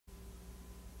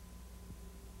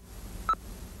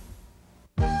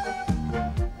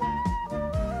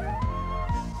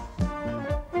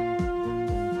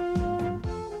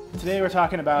Today we're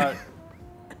talking about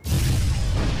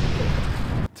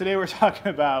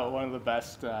one of the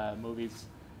best movies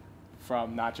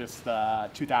from not just the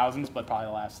 2000s, but probably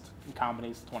the last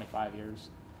comedies, 25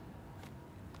 years.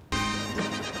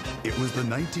 It was the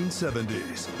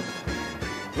 1970s.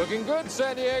 Looking good,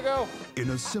 San Diego. In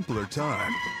a simpler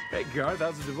time. Hey, Garth,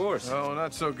 how's the divorce? Oh,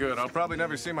 not so good. I'll probably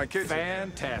never see my kids.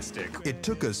 Fantastic. It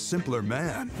took a simpler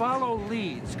man. Follow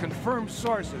leads, confirm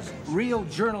sources. Real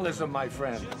journalism, my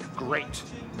friend. Great.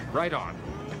 Right on.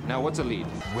 Now, what's a lead?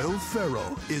 Will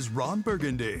Ferrell is Ron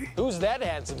Burgundy. Who's that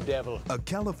handsome devil? A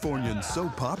Californian so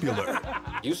popular.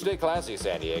 You stay classy,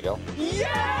 San Diego.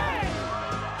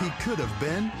 Yeah! He could have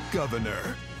been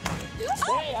governor.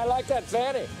 Hey, I like that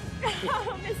fanny.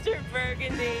 Oh, Mr.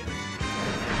 Burgundy.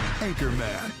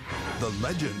 Anchorman, the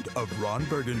legend of Ron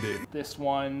Burgundy. This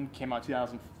one came out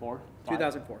 2004.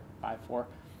 2004.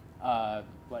 5-4.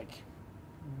 Like,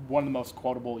 one of the most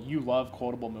quotable, you love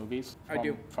quotable movies. I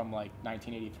do. From like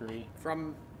 1983.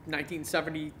 From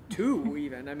 1972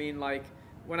 even. I mean, like,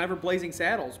 whenever Blazing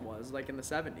Saddles was, like in the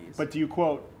 70s. But do you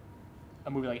quote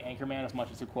a movie like Anchorman as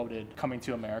much as you quoted Coming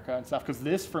to America and stuff? Because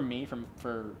this, for me,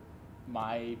 for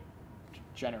my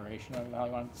generation, I don't know how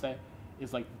you want to say,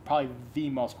 is like probably the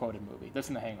most quoted movie. This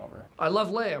and The Hangover. I love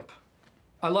Lamp.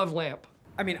 I love Lamp.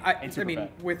 I mean,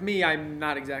 with me, I'm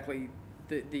not exactly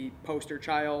the poster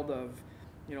child of,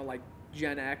 you know, like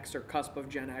Gen X or cusp of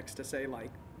Gen X to say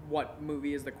like what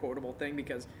movie is the quotable thing,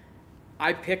 because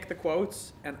I pick the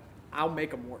quotes and I'll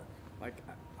make them work. Like,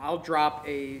 I'll drop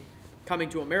a Coming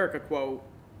to America quote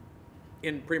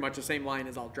in pretty much the same line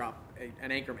as I'll drop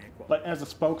an Anchorman quote. But as a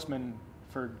spokesman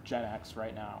for Gen X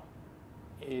right now,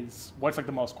 is what's like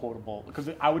the most quotable? Because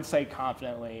I would say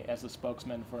confidently, as a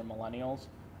spokesman for millennials,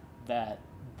 that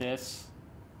this,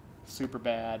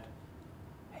 Superbad,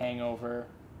 Hangover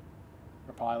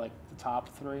are probably like the top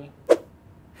three.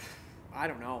 I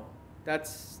don't know.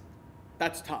 That's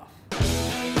tough.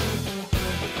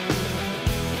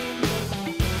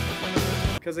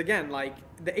 Because again, like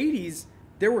the 80s,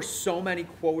 there were so many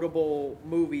quotable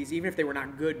movies, even if they were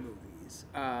not good movies.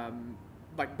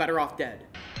 Like Better Off Dead.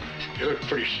 You look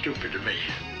pretty stupid to me.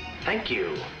 Thank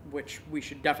you. Which we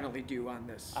should definitely do on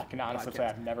this. I can honestly say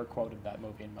I've never quoted that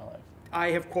movie in my life.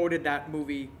 I have quoted that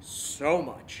movie so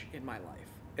much in my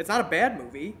life. It's not a bad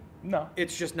movie. No.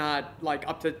 It's just not like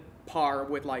up to par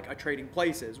with like A Trading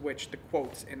Places, which the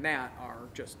quotes in that are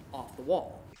just off the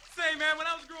wall. Say, man, when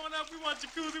I was growing up, we watched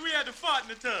Jacuzzi, we had to fart in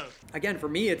the tub. Again, for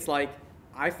me, it's like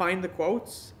I find the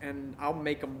quotes and I'll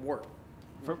make them work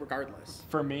regardless.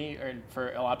 For me, and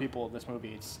for a lot of people, this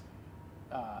movie, it's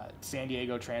San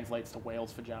Diego translates to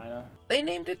whale's vagina. They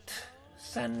named it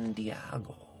San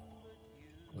Diego,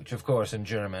 which of course in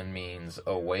German means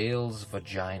a whale's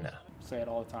vagina. Say it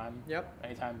all the time. Yep.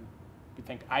 Anytime you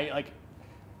think,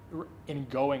 in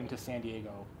going to San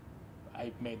Diego,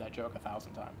 I made that joke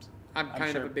 1,000 times. I'm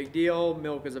kind of a big deal.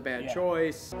 Milk is a bad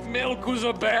choice. Milk was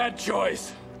a bad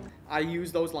choice. I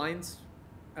use those lines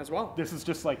as well. This is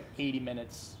just like 80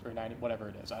 minutes or 90, whatever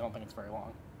it is. I don't think it's very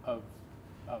long of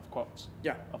quotes.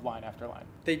 Yeah. Of line after line.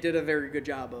 They did a very good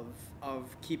job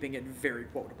of keeping it very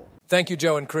quotable. Thank you,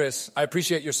 Joe and Chris. I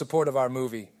appreciate your support of our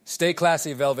movie. Stay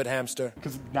classy, Velvet Hamster.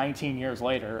 Because 19 years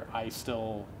later, I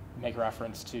still make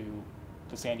reference to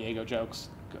San Diego jokes.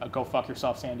 Go fuck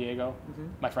yourself, San Diego. Mm-hmm.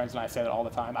 My friends and I say that all the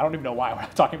time. I don't even know why we're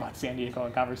not talking about San Diego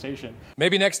in conversation.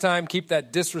 Maybe next time, keep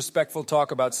that disrespectful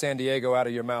talk about San Diego out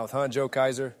of your mouth, huh, Joe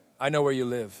Kaiser? I know where you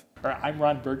live. I'm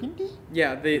Ron Burgundy?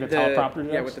 Yeah, the teleprompter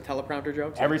jokes? Yeah, with the teleprompter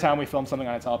jokes. Every time we film something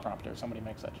on a teleprompter, somebody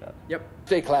makes that joke. Yep.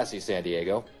 Stay classy, San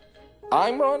Diego.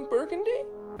 I'm Ron Burgundy?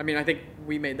 I mean, I think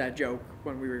we made that joke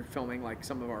when we were filming like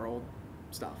some of our old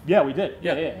stuff. Yeah, we did.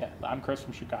 Yeah. I'm Chris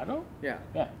from Chicago. Yeah.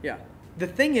 Yeah. The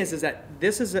thing is that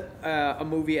this is a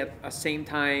movie at a same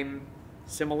time,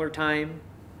 similar time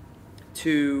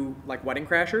to like Wedding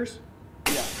Crashers.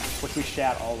 Yeah, which we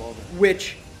shat all over.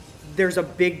 Which there's a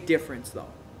big difference though.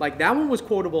 Like that one was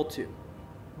quotable too,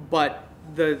 but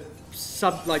the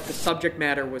subject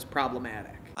matter was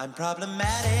problematic. I'm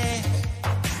problematic.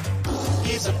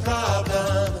 It's a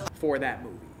problem for that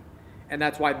movie, and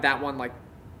that's why that one like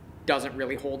doesn't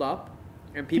really hold up.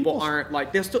 And people aren't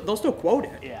like they'll still quote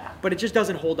it. Yeah. But it just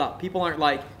doesn't hold up. People aren't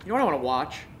like, you know what I want to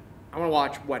watch? I want to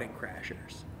watch Wedding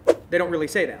Crashers. They don't really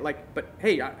say that. Like, but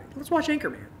hey, let's watch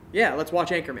Anchorman. Yeah, let's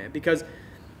watch Anchorman, because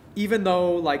even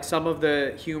though like some of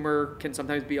the humor can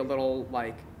sometimes be a little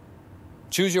like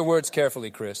choose your words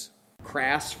carefully, Chris.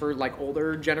 Crass for like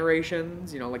older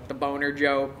generations, you know, like the boner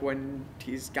joke when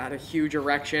he's got a huge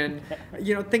erection,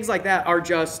 you know, things like that are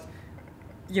just,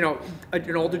 you know,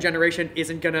 an older generation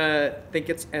isn't gonna think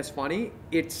it's as funny,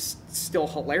 it's still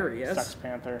hilarious. Sex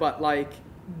Panther. But like,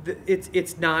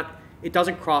 it's not. It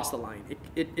doesn't cross the line.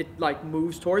 It like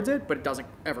moves towards it, but it doesn't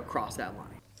ever cross that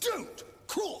line. Don't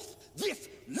cross this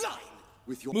line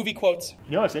with your movie quotes.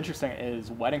 You know what's interesting is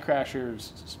Wedding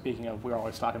Crashers. Speaking of, we're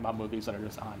always talking about movies that are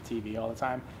just on TV all the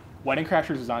time. Wedding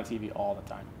Crashers is on TV all the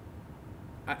time.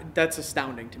 That's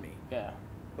astounding to me. Yeah.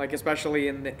 Like, especially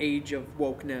in the age of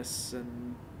wokeness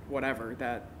and whatever,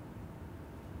 that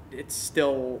it's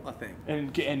still a thing.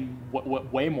 And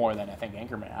what way more than I think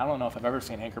Anchorman. I don't know if I've ever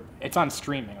seen Anchorman. It's on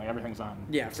streaming. Like, everything's on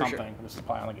something. Sure. This is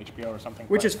probably on like HBO or something.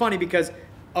 Which is funny because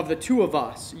of the two of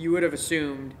us, you would have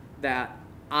assumed that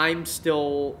I'm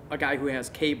still a guy who has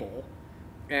cable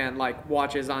and like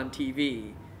watches on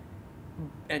TV,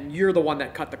 and you're the one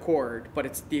that cut the cord, but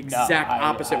it's the exact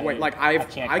opposite way. Like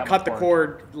I cut the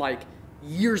cord like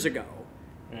years ago,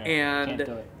 and can't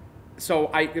do it.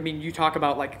 So I mean, you talk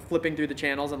about like flipping through the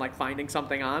channels and like finding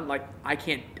something on. Like I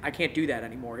can't do that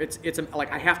anymore. It's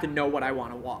like I have to know what I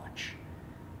want to watch,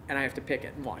 and I have to pick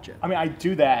it and watch it. I mean, I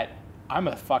do that. I'm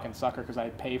a fucking sucker because I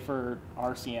pay for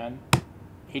RCN,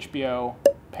 HBO,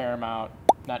 Paramount,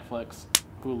 Netflix,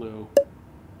 Hulu,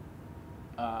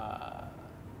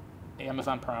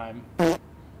 Amazon Prime. Do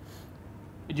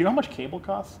you know how much cable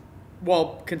costs?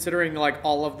 Well, considering like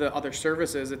all of the other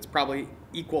services, it's probably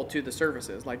equal to the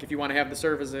services. Like if you want to have the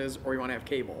services or you want to have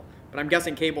cable. But I'm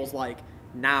guessing cable's like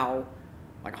now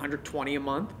like $120 a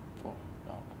month.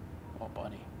 Oh,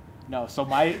 buddy. No, so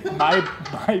my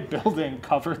building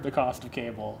covered the cost of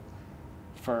cable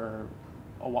for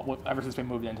ever since we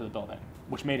moved into the building,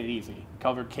 which made it easy.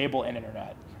 Covered cable and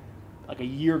internet. Like a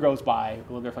year goes by,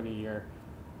 we lived there for like a year,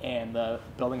 and the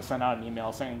building sent out an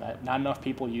email saying that not enough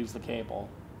people use the cable.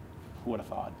 Who would have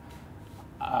thought?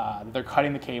 They're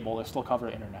cutting the cable. They're still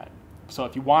covering internet. So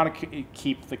if you want to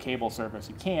keep the cable service,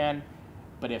 you can,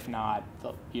 but if not,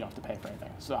 you don't have to pay for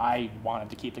anything. So I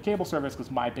wanted to keep the cable service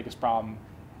because my biggest problem,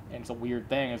 and it's a weird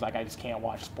thing, is like I just can't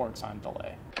watch sports on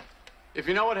delay. If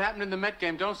you know what happened in the Met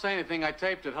game, don't say anything. I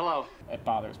taped it. Hello. It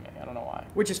bothers me. I don't know why.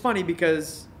 Which is funny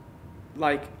because,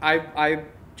 like, I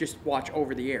just watch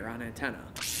over the air on antenna,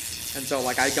 and so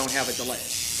like I don't have a delay.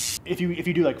 If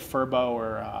you do like Furbo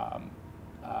or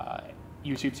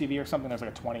YouTube TV or something, there's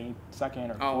like a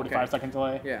 20-second or 45-second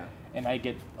delay. Yeah. And I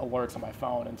get alerts on my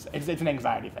phone, and it's an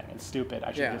anxiety thing. It's stupid.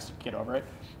 I should just get over it.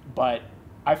 But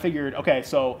I figured, okay,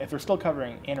 so if they're still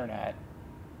covering internet,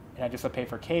 and I just have to pay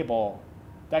for cable,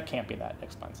 that can't be that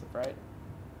expensive, right?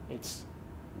 It's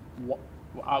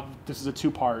this is a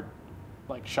two-part,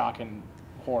 like, shock and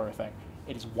horror thing.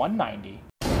 It is $190.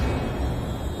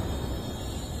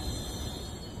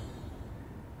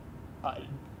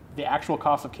 The actual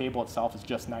cost of cable itself is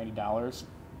just $90.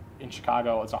 In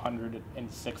Chicago, it's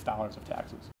 $106 of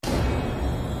taxes.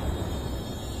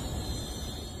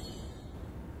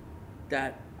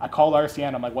 I called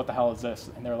RCN. I'm like, what the hell is this?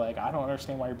 And they're like, I don't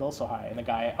understand why your bill's so high. And the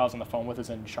guy I was on the phone with is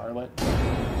in Charlotte.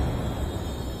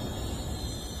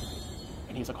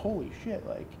 And he's like, holy shit,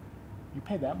 like, you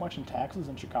pay that much in taxes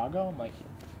in Chicago? I'm like...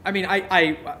 I mean,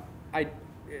 I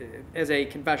as a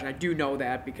confession, I do know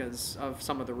that because of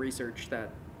some of the research that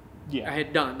I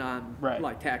had done on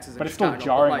like taxes in Chicago. But it's still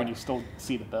jarring when you still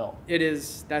see the bill. It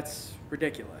is. That's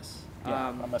ridiculous. Yeah,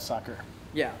 I'm a sucker.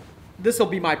 Yeah. This will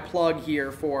be my plug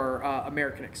here for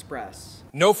American Express.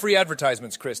 No free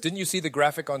advertisements, Chris. Didn't you see the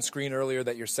graphic on screen earlier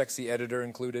that your sexy editor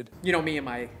included? You know me and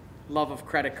my love of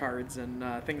credit cards and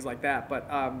things like that, but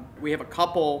we have a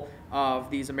couple of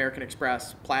these American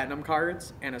Express Platinum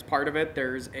cards, and as part of it,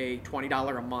 there's a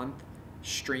 $20 a month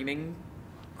streaming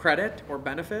credit or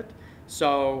benefit.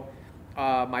 So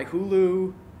my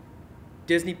Hulu,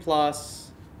 Disney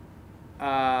Plus,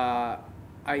 I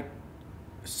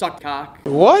sucked cock.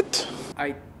 What?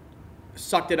 I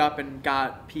sucked it up and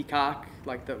got Peacock,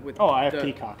 like I have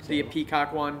Peacock too. The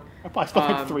Peacock one. I probably spent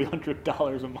like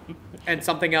 $300 a month. And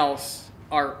something else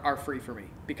are free for me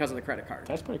because of the credit card.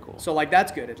 That's pretty cool. So like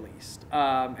that's good at least.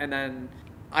 And then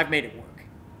I've made it work.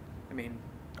 I mean,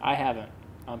 I haven't.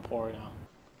 I'm poor now.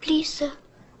 Please, sir.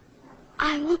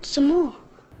 I want some more.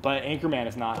 But Anchorman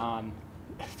is not on.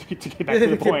 To get back to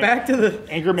the point.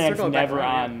 Anchorman's never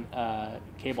on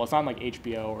cable. It's on like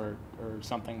HBO or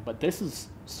something. But this is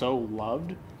so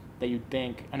loved that you'd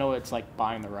think, I know it's like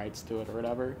buying the rights to it or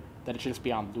whatever, that it should just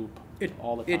be on loop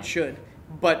all the time. It should.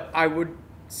 But I would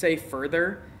say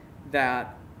further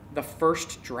that the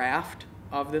first draft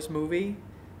of this movie,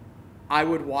 I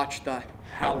would watch the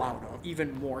hell out of,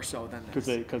 even more so than this.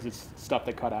 Because it's stuff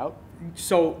they cut out?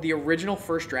 So the original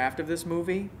first draft of this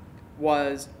movie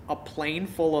was a plane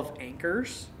full of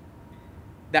anchors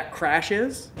that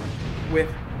crashes, with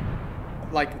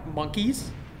like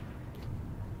monkeys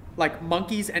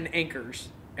and anchors,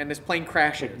 and this plane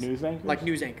crashes. Like news anchors? Like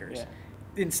news anchors. Yeah.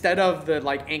 Instead of the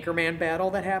like Anchorman battle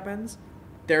that happens,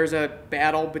 there's a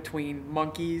battle between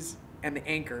monkeys and the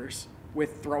anchors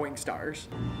with throwing stars.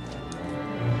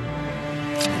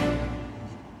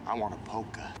 I want a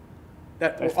polka.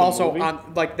 That also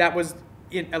on like that was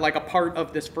in like a part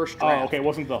of this first draft. Oh, okay. It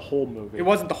wasn't the whole movie. It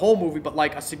wasn't the whole movie, but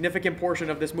like a significant portion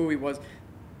of this movie was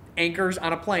anchors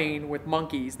on a plane with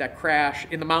monkeys that crash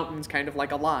in the mountains, kind of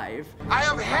like alive. I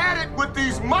have had it with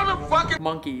these motherfucking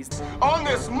monkeys on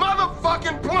this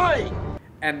motherfucking plane.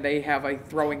 And they have a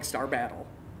throwing star battle.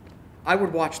 I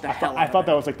would watch the hell out of it. I thought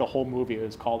that was like the whole movie. It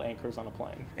was called Anchors on a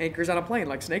Plane. Anchors on a plane,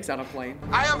 like snakes on a plane.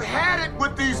 I have had it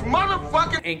with these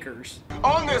motherfucking anchors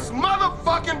on this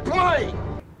motherfucking plane.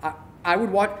 I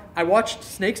watched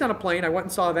Snakes on a Plane. I went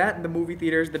and saw that in the movie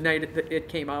theaters the night it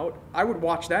came out. I would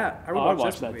watch that. I would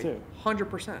watch that too.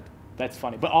 100%. That's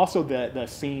funny. But also the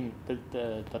scene,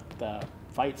 the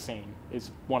fight scene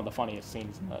is one of the funniest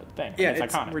scenes in the thing. Yeah,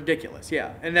 it's iconic. Ridiculous.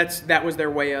 Yeah, and that was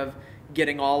their way of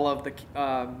getting all of the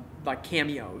like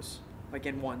cameos like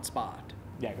in one spot.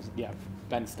 Yeah, because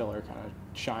Ben Stiller kind of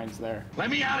shines there.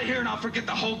 Let me out of here and I'll forget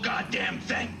the whole goddamn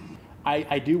thing.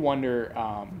 I do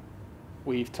wonder.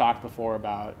 We've talked before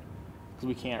about, because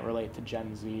we can't relate to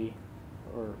Gen Z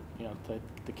or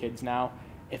the kids now.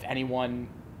 If anyone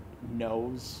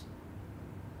knows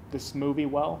this movie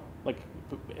well, like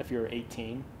if you're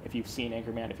 18, if you've seen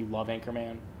Anchorman, if you love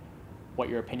Anchorman, what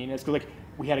your opinion is. Because like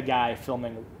we had a guy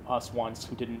filming us once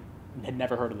who had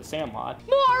never heard of The Sandlot.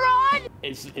 Moron!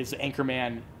 Is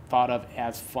Anchorman thought of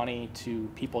as funny to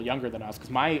people younger than us?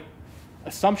 Because my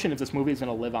assumption is this movie is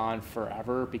going to live on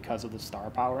forever because of the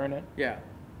star power in it. Yeah.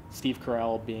 Steve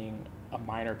Carrell being a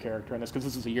minor character in this, because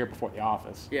this is a year before The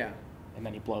Office. Yeah. And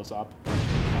then he blows up.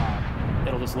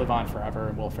 It'll just live on forever,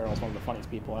 and Will Ferrell's one of the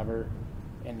funniest people ever,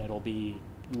 and it'll be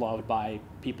loved by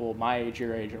people my age,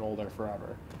 your age, and older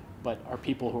forever. But are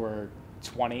people who are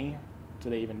 20,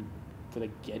 do they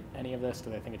get any of this?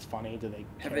 Do they think it's funny? Do they care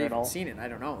Have they at all? even seen it? I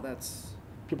don't know. That's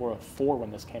people were 4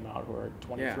 when this came out who are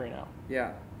 23 now.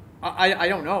 Yeah. I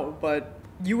don't know, but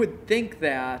you would think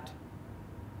that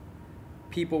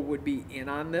people would be in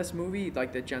on this movie,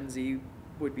 like the Gen Z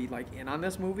would be like in on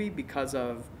this movie because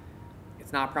of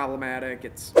it's not problematic,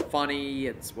 it's funny,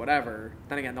 it's whatever.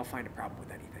 Then again, they'll find a problem with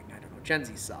anything. I don't know. Gen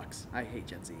Z sucks. I hate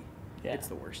Gen Z. Yeah. It's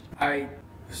the worst. I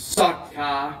suck.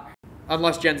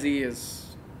 Unless Gen Z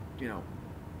is,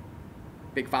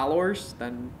 big followers,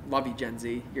 then love you, Gen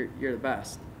Z. You're the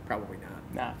best. Probably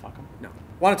not. Nah, fuck them. No.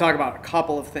 I want to talk about a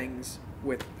couple of things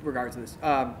with regards to this.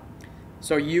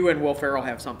 So you and Will Ferrell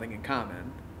have something in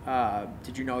common.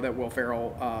 Did you know that Will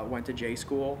Ferrell went to J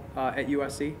school at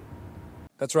USC?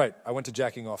 That's right. I went to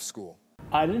jacking off school.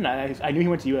 I didn't. I knew he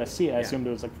went to USC. I assumed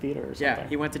it was like theater or something. Yeah,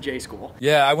 he went to J school.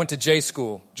 Yeah, I went to J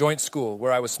school, joint school,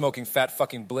 where I was smoking fat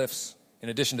fucking bliffs in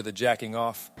addition to the jacking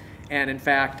off. And in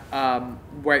fact,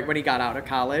 when he got out of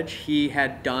college, he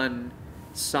had done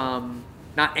some,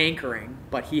 not anchoring,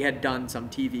 but he had done some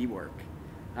TV work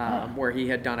where he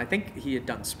had done, I think he had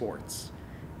done sports.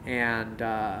 And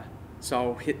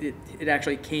so it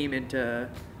actually came into,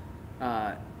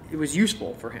 it was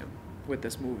useful for him with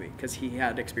this movie because he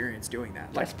had experience doing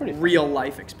that. That's pretty funny. Real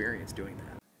life experience doing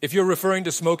that. If you're referring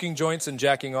to smoking joints and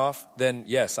jacking off, then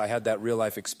yes, I had that real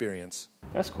life experience.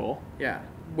 That's cool. Yeah,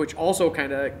 which also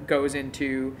kind of goes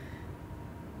into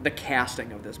the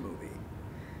casting of this movie.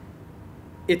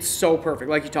 It's so perfect,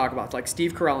 like you talk about. It's like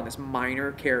Steve Carell in this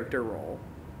minor character role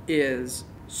is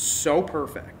so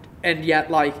perfect, and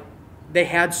yet like they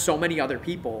had so many other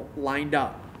people lined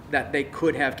up that they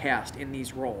could have cast in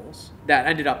these roles that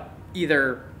ended up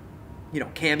either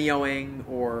cameoing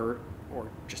or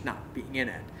just not being in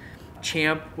it.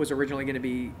 Champ was originally going to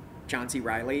be John C.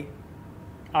 Reilly.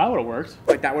 That would have worked.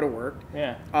 Like, that would have worked.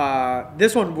 Yeah.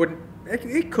 This one wouldn't.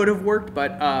 It could have worked,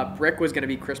 but Brick was going to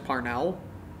be Chris Parnell,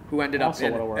 who ended up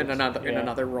in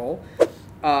another role.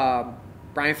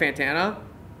 Brian Fantana,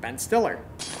 Ben Stiller.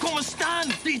 ¿Cómo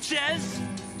están, bitches?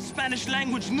 Spanish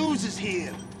language news is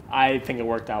here. I think it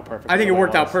worked out perfectly. I think it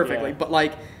worked out perfectly, but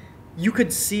like, you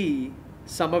could see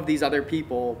some of these other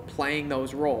people playing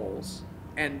those roles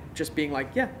and just being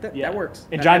like, that works.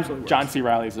 And that John C.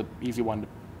 Reilly's an easy one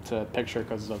to picture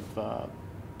because of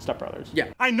Step Brothers. Yeah.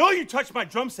 I know you touched my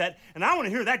drum set, and I want to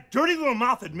hear that dirty little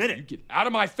mouth admit it. You get out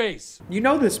of my face. You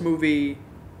know this movie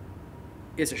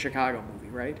is a Chicago movie,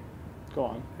 right? Go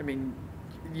on. I mean,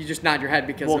 you just nod your head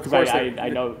because of course I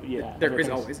know. Yeah, there is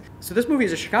always. So this movie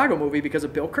is a Chicago movie because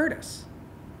of Bill Curtis.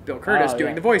 Bill Curtis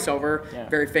doing the voiceover,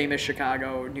 very famous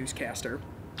Chicago newscaster.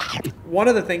 One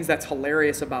of the things that's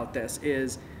hilarious about this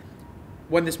is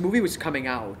when this movie was coming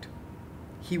out,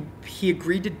 he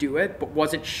agreed to do it, but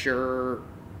wasn't sure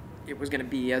it was going to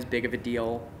be as big of a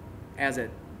deal as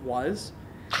it was.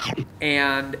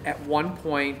 And at one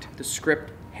point, the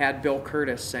script had Bill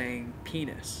Curtis saying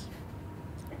penis.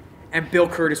 And Bill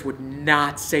Curtis would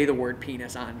not say the word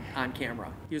penis on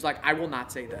camera. He was like, I will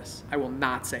not say this. I will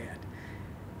not say it.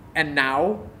 And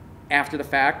now, after the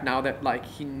fact, now that like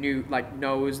he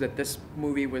knows that this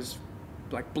movie was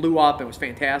like blew up and was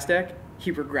fantastic,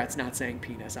 he regrets not saying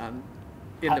penis in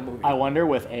the movie. I wonder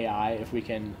with AI if we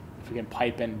can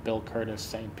pipe in Bill Curtis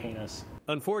saying penis.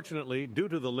 Unfortunately, due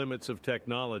to the limits of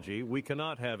technology, we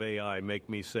cannot have AI make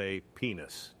me say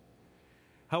penis.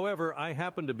 However, I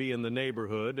happened to be in the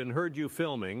neighborhood and heard you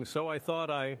filming, so I thought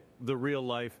the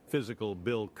real-life physical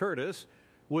Bill Curtis,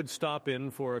 would stop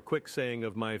in for a quick saying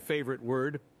of my favorite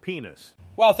word, penis.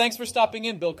 Well, thanks for stopping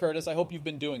in, Bill Curtis. I hope you've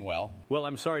been doing well. Well,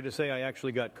 I'm sorry to say I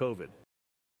actually got COVID.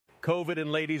 COVID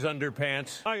in ladies'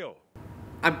 underpants. Ayo.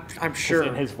 I'm sure.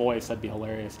 In his voice, that'd be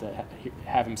hilarious to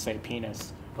have him say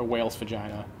penis or whale's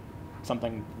vagina,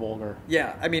 something vulgar.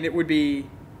 Yeah, I mean, it would be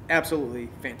absolutely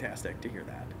fantastic to hear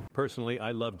that. Personally,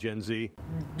 I love Gen Z.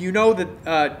 You know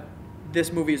that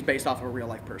this movie is based off of a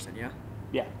real-life person, yeah?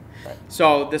 Yeah, right.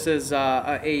 So this is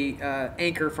a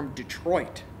anchor from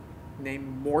Detroit named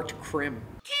Mort Krim.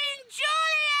 King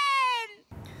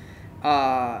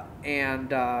Julian!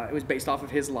 And it was based off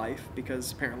of his life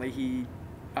because apparently he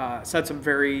said some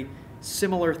very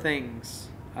similar things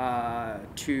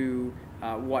to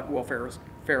what Will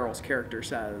Ferrell's character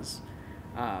says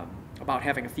about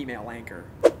having a female anchor.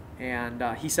 And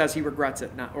he says he regrets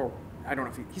it. Or I don't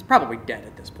know if he's probably dead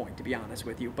at this point, to be honest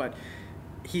with you. But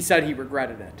he said he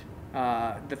regretted it,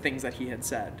 the things that he had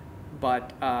said.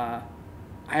 But I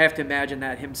have to imagine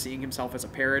that him seeing himself as a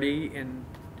parody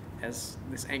as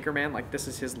this Anchorman, like this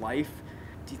is his life.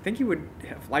 Do you think he would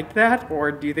have liked that,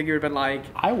 or do you think he would have been like?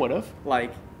 I would have.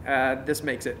 Like this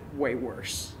makes it way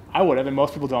worse. I would have, and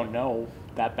most people don't know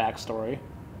that backstory,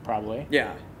 probably.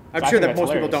 Yeah. I'm sure that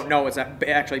most people don't know it's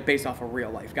actually based off a real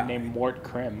life guy. Named Mort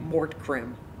Krim. Mort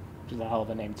Krim. Which is a hell of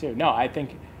a name, too. No, I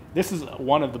think this is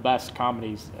one of the best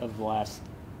comedies of the last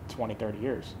 20, 30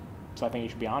 years. So I think he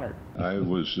should be honored. I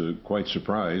was quite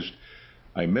surprised.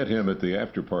 I met him at the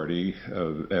after party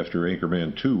after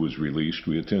Anchorman 2 was released.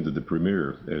 We attended the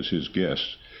premiere as his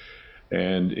guest.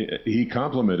 And he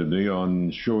complimented me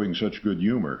on showing such good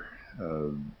humor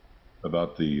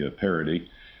about the parody.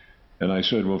 And I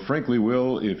said, well, frankly,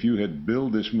 Will, if you had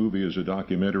billed this movie as a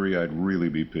documentary, I'd really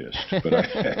be pissed. But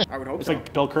I would hope it's so.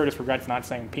 Like Bill Curtis regrets not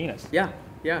saying penis. Yeah,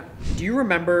 yeah. Do you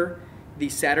remember the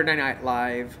Saturday Night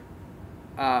Live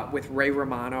with Ray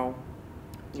Romano,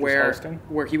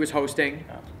 where he was hosting,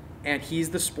 yeah. And he's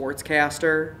the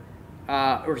sportscaster,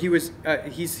 or he's a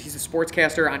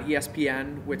sportscaster on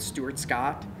ESPN with Stuart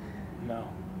Scott? No.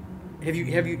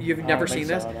 You've never seen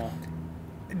this? So, no.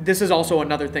 This is also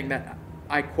another thing that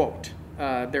I quote.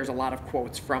 There's a lot of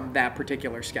quotes from that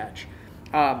particular sketch.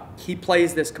 He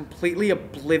plays this completely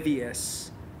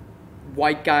oblivious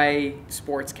white guy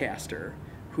sportscaster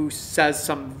who says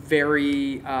some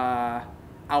very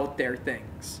out there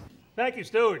things. Thank you,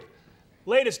 Stuart.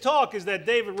 Latest talk is that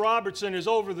David Robertson is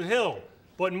over the hill.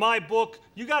 But in my book,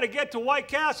 you got to get to White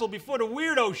Castle before the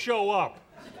weirdos show up.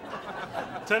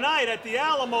 Tonight at the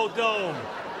Alamo Dome.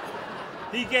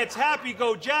 He gets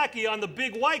happy-go-Jackie on the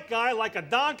big white guy like a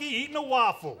donkey eating a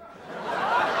waffle.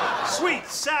 Sweet,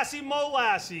 sassy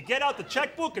Molassie, get out the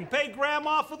checkbook and pay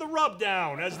Grandma for the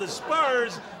rub-down as the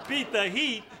Spurs beat the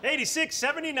Heat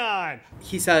 86-79.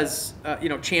 He says,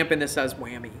 Champ in this says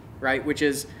whammy, right? Which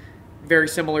is very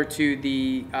similar to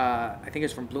the, I think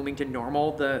it's from Bloomington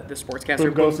Normal, the sportscaster.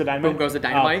 Boom Goes the Dynamite? Boom Goes the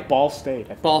Dynamite. Ball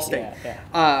State. Ball State.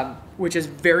 Yeah. Which is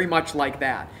very much like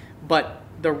that. But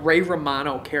the Ray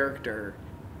Romano character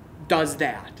does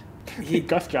that.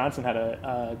 Gus Johnson had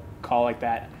a call like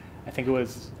that. I think it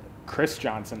was Chris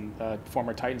Johnson, the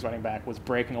former Titans running back, was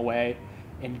breaking away,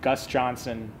 and Gus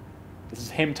Johnson, this is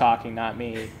him talking, not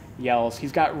me, yells,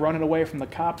 "He's got running away from the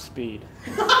cop speed."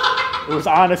 It was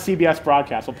on a CBS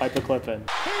broadcast. We'll pipe the clip in.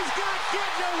 He's got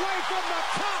getting away from the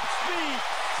cop speed.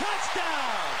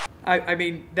 Touchdown! I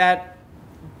mean,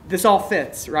 this all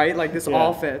fits, right? Like, this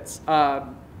all fits.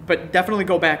 But definitely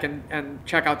go back and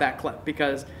check out that clip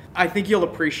because I think you'll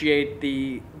appreciate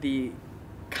the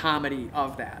comedy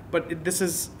of that. But this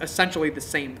is essentially the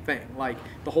same thing. Like,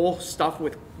 the whole stuff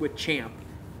with Champ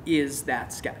is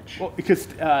that sketch. Well, because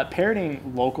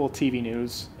parodying local TV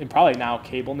news, and probably now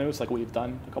cable news, like we've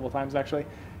done a couple of times actually,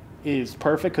 is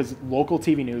perfect because local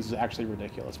TV news is actually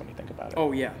ridiculous when you think about it.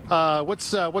 Oh, yeah. What's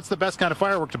the best kind of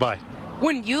firework to buy?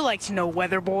 Wouldn't you like to know,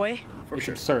 weather boy? For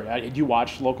sure. Sir, did you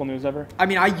watch local news ever? I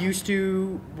mean, I used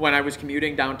to when I was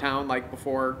commuting downtown, like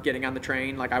before getting on the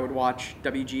train. Like I would watch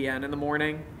WGN in the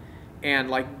morning, and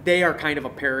like they are kind of a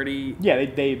parody. Yeah,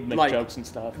 they make like, jokes and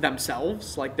stuff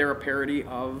themselves. Like they're a parody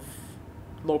of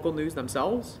local news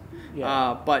themselves.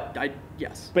 Yeah. But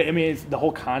But I mean, the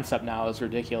whole concept now is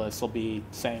ridiculous. They'll be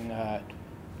saying,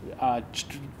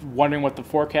 wondering what the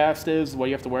forecast is, what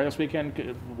you have to wear this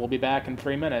weekend. We'll be back in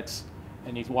 3 minutes.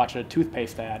 And you watch a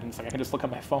toothpaste ad, and it's like, I can just look at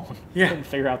my phone and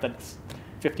figure out that it's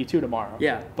 52 tomorrow.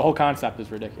 Yeah. The whole concept is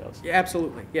ridiculous. Yeah,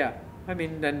 absolutely. Yeah. I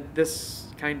mean, then this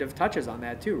kind of touches on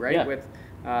that too, right? Yeah. With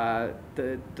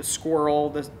the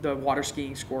squirrel, the water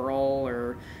skiing squirrel,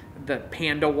 or the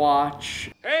panda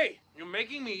watch. Hey, you're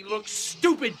making me look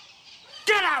stupid.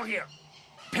 Get out here,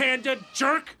 panda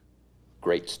jerk.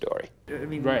 Great story. I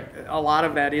mean, a lot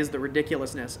of that is the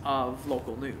ridiculousness of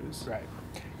local news. Right.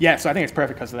 Yeah, so I think it's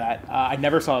perfect because of that. I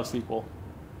never saw a sequel.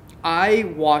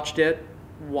 I watched it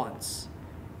once,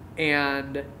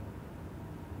 and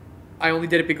I only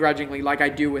did it begrudgingly, like I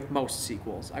do with most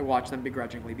sequels. I watch them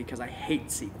begrudgingly because I hate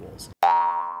sequels.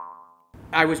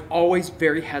 I was always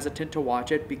very hesitant to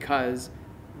watch it because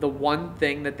the one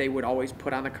thing that they would always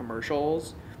put on the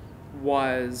commercials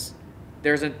was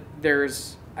there's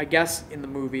I guess in the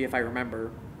movie, if I remember,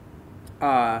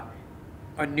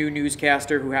 a new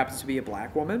newscaster who happens to be a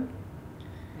black woman.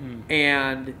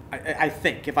 And I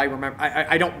think, if I remember,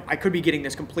 I could be getting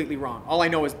this completely wrong. All I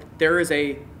know is there is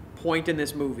a point in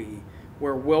this movie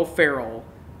where Will Ferrell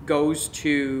goes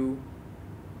to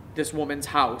this woman's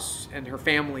house and her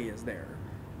family is there.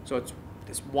 So it's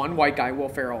this one white guy, Will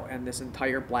Ferrell, and this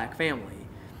entire black family.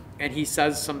 And he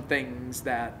says some things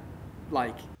that,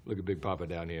 like... Look at Big Papa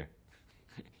down here.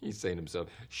 He's saying to himself,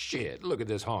 shit, look at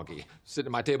this honky. Sitting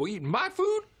at my table eating my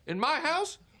food in my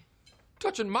house?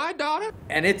 Touching my daughter?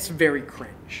 And it's very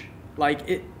cringe.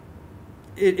 Like,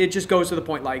 it just goes to the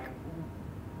point, like,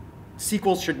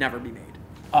 sequels should never be made.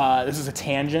 This is a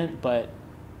tangent, but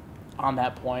on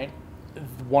that point,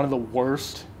 one of the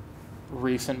worst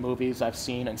recent movies I've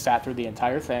seen and sat through the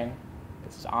entire thing.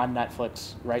 It's on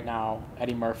Netflix right now.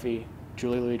 Eddie Murphy,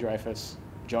 Julie Louis-Dreyfus,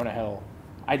 Jonah Hill.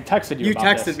 I texted you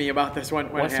about this. You texted me about this when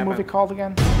What's it the movie happened. called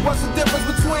again? What's the difference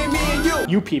between me and you?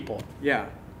 You People. Yeah.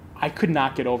 I could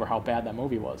not get over how bad that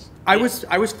movie was. I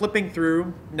was flipping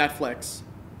through Netflix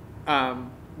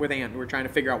with Ann. We were trying to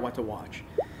figure out what to watch.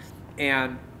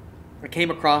 And I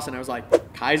came across and I was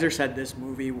like, Kaiser said this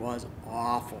movie was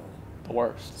awful. The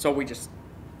worst. So we just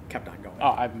kept on going.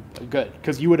 Oh, I'm good.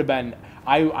 Because you would have been...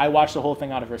 I watched the whole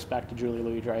thing out of respect to Julie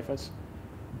Louis-Dreyfus.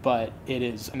 But it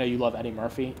is... I know you love Eddie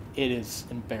Murphy. It is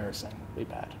embarrassingly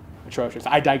bad. Atrocious.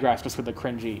 I digress just with the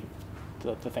cringy...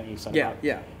 The thing you said about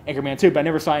Anchorman 2. But I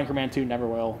never saw Anchorman 2. Never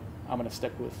will. I'm going to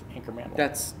stick with Anchorman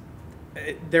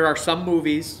 1. There are some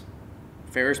movies...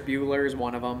 Ferris Bueller is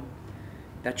one of them...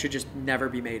 that should just never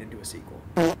be made into a sequel.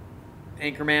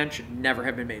 Anchorman should never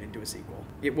have been made into a sequel.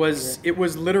 It was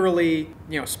literally,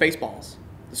 Spaceballs,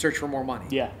 The Search for More Money.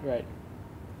 Yeah, right.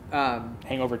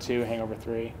 Hangover 2, Hangover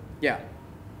 3. Yeah.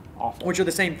 Awful. Which are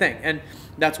the same thing. And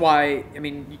that's why, I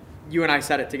mean, you and I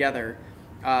said it together.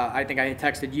 I think I had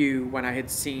texted you when I had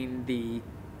seen the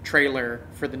trailer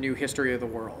for the new History of the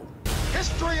World.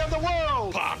 History of the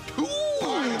World! Part 2!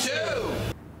 Part 2!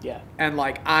 Yeah. And,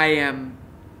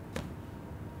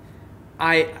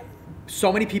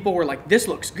 so many people were like, this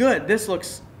looks good,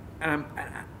 and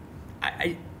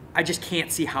I just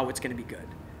can't see how it's going to be good.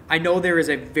 I know there is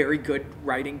a very good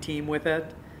writing team with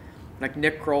it. Like,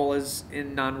 Nick Kroll is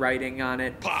in non-writing on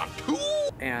it. Part 2!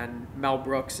 And Mel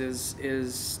Brooks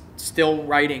is still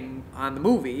writing on the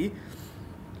movie.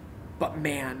 But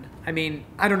man, I mean,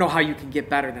 I don't know how you can get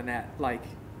better than that. Like,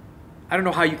 I don't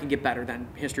know how you can get better than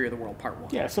History of the World Part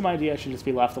 1. Yeah, some ideas should just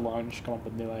be left alone. Just come up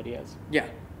with new ideas. Yeah,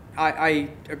 I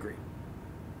agree.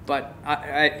 But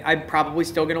I'm probably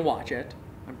still going to watch it.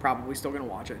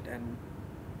 And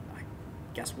I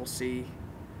guess we'll see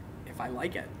if I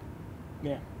like it.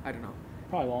 Yeah. I don't know.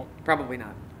 Probably won't. Probably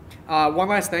not. One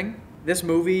last thing. This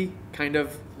movie kind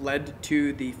of led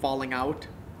to the falling out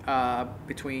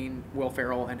between Will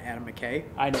Ferrell and Adam McKay.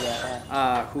 I knew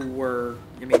that. Who were,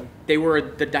 they were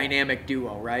the dynamic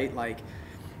duo, right? Like,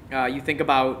 you think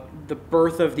about the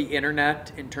birth of the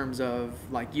internet in terms of,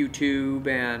 like, YouTube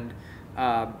and,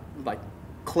 like,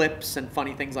 clips and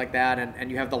funny things like that. And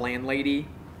you have The Landlady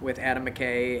with Adam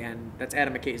McKay, and that's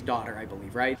Adam McKay's daughter, I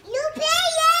believe, right? You pay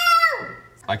you!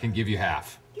 I can give you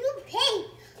half. You pay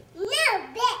no,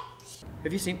 bitch.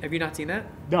 Have you not seen that?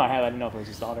 No, I haven't. I didn't know if it was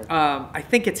his daughter. I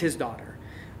think it's his daughter.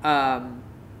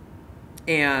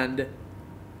 And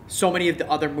so many of the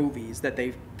other movies that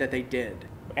they did,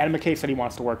 Adam McKay said he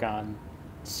wants to work on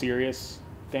serious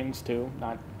things too,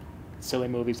 not silly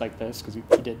movies like this, because he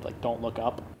did like Don't Look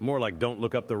Up. More like Don't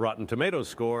Look Up the Rotten Tomatoes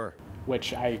score.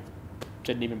 Which I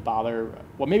didn't even bother.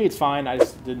 Well, maybe it's fine. I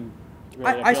just didn't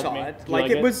really I saw it.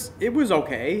 Like it was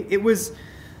okay. It was,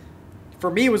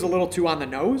 for me, it was a little too on the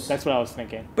nose. That's what I was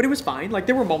thinking. But it was fine. Like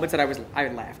there were moments that I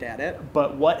laughed at it.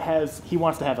 But he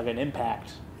wants to have like an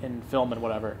impact in film and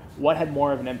whatever. What had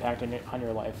more of an impact on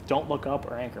your life? Don't Look Up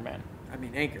or Anchorman? I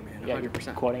mean, Anchorman, 100%. Yeah,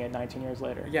 you're quoting it 19 years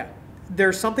later. Yeah.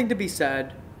 There's something to be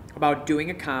said about doing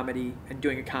a comedy and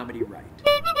doing a comedy right.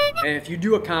 And if you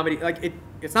do a comedy, like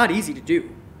it's not easy to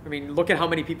do. I mean, look at how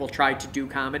many people try to do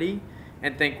comedy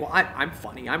and think, well, I'm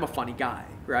funny. I'm a funny guy,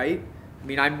 right? I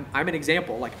mean, I'm an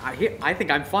example. Like I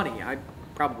think I'm funny. I'm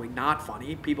probably not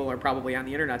funny. People are probably on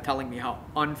the internet telling me how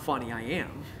unfunny I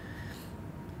am.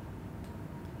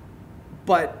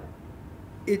 But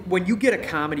when you get a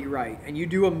comedy right and you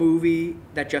do a movie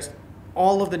that just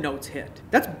all of the notes hit,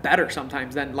 that's better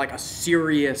sometimes than like a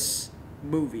serious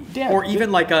movie, or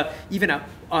even like a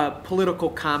political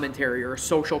commentary or a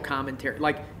social commentary.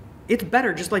 Like it's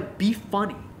better just like be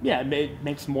funny. Yeah, it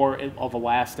makes more of a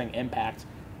lasting impact.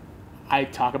 I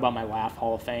talk about my Laugh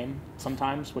Hall of Fame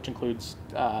sometimes, which includes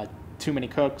Too Many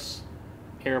Cooks,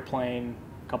 Airplane,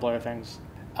 a couple other things.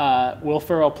 Will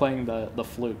Ferrell playing the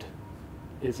flute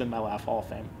is in my Laugh Hall of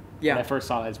Fame. Yeah. When I first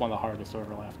saw that, it's one of the hardest to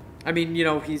ever laugh. I mean, you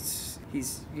know, he's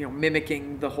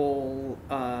mimicking the whole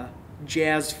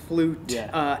jazz flute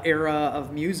era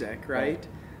of music, right?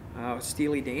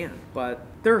 Steely Dan. But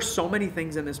there are so many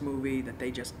things in this movie that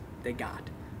they got.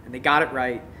 And they got it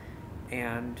right.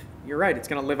 And you're right, it's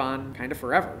going to live on kind of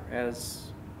forever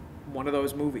as one of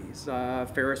those movies.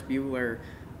 Ferris Bueller,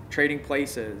 Trading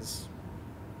Places,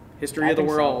 History of the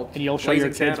World. So. And you'll show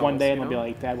your kids one day and they'll be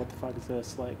like, Dad, what the fuck is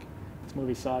this? Like, this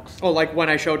movie sucks. Oh, like when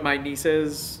I showed my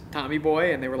nieces Tommy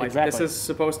Boy and they were like, This is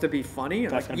supposed to be funny?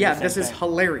 And like, yeah, this is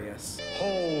hilarious.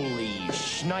 Holy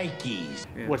shnikes.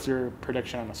 Yeah. What's your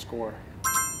prediction on the score?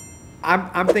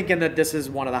 I'm thinking that this is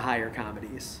one of the higher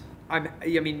comedies. I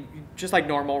mean, just like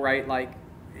normal, right? Like,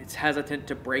 it's hesitant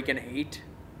to break an 8.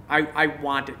 I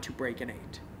want it to break an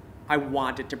 8. I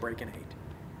want it to break an 8.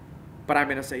 But I'm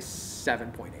going to say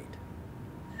 7.8. I'm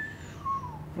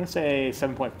going to say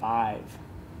 7.5.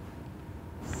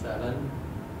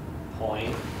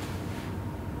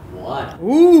 7.1.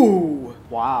 Ooh.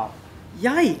 Wow.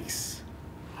 Yikes.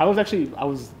 I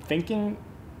was thinking,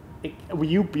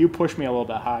 you pushed me a little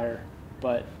bit higher,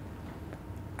 but.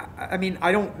 I mean,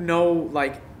 I don't know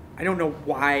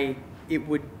why it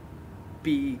would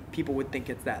be, people would think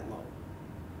it's that low.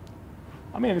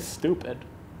 I mean, it's stupid.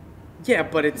 Yeah,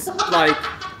 but it's like,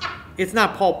 it's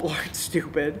not Paul Blart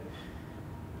stupid.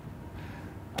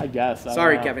 I guess.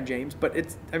 Sorry, Kevin James, but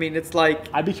it's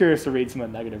like... I'd be curious to read some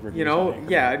of the negative reviews. You know,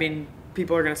 yeah, I mean,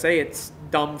 people are going to say it's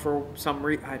dumb for some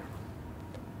reason. I don't know.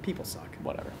 People suck.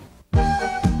 Whatever.